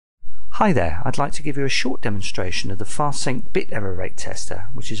Hi there, I'd like to give you a short demonstration of the FarSync bit error rate tester,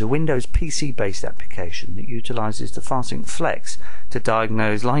 which is a Windows PC based application that utilises the FarSync Flex to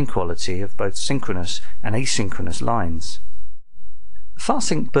diagnose line quality of both synchronous and asynchronous lines. The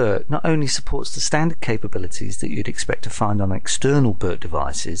FarSync BERT not only supports the standard capabilities that you'd expect to find on external BERT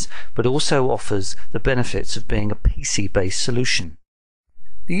devices, but also offers the benefits of being a PC based solution.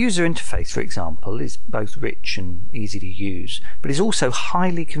 The user interface, for example, is both rich and easy to use, but is also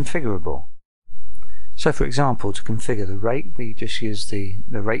highly configurable. So for example, to configure the rate, we just use the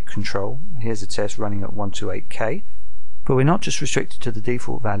rate control. Here's a test running at 128K, but we're not just restricted to the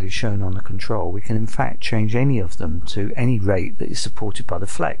default values shown on the control. We can in fact change any of them to any rate that is supported by the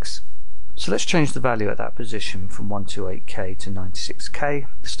Flex. So let's change the value at that position from 128K to 96K,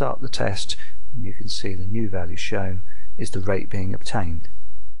 start the test, and you can see the new value shown is the rate being obtained.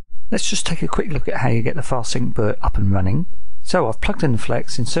 Let's just take a quick look at how you get the FarSync BERT up and running. So I've plugged in the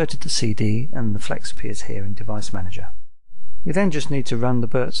Flex, inserted the CD, and the Flex appears here in Device Manager. We then just need to run the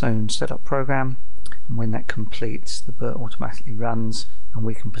BERT's own setup program, and when that completes, the BERT automatically runs and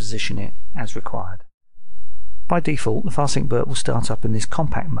we can position it as required. By default, the FarSync BERT will start up in this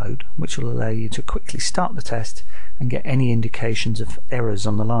compact mode, which will allow you to quickly start the test and get any indications of errors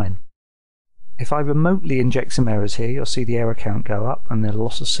on the line. If I remotely inject some errors here, you'll see the error count go up and the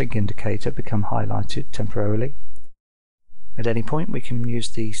loss of sync indicator become highlighted temporarily. At any point we can use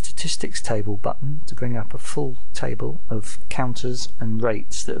the statistics table button to bring up a full table of counters and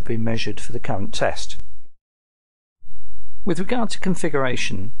rates that have been measured for the current test. With regard to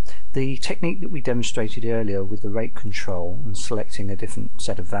configuration, the technique that we demonstrated earlier with the rate control and selecting a different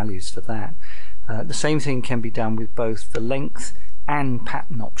set of values for that, the same thing can be done with both the length and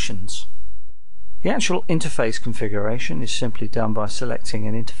pattern options. The actual interface configuration is simply done by selecting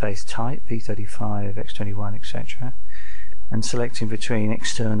an interface type, V35, X21, etc., and selecting between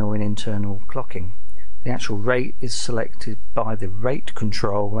external and internal clocking. The actual rate is selected by the rate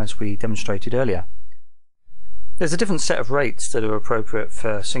control as we demonstrated earlier. There's a different set of rates that are appropriate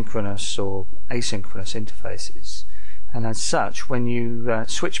for synchronous or asynchronous interfaces, and as such, when you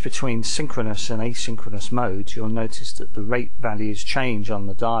switch between synchronous and asynchronous modes, you'll notice that the rate values change on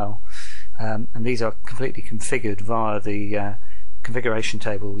the dial. And these are completely configured via the configuration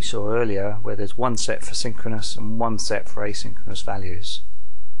table we saw earlier, where there's one set for synchronous and one set for asynchronous values.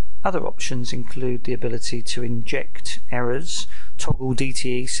 Other options include the ability to inject errors, toggle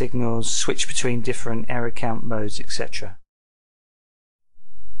DTE signals, switch between different error count modes, etc.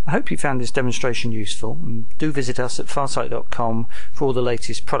 I hope you found this demonstration useful, and do visit us at farsight.com for all the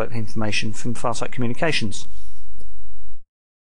latest product information from FarSight Communications.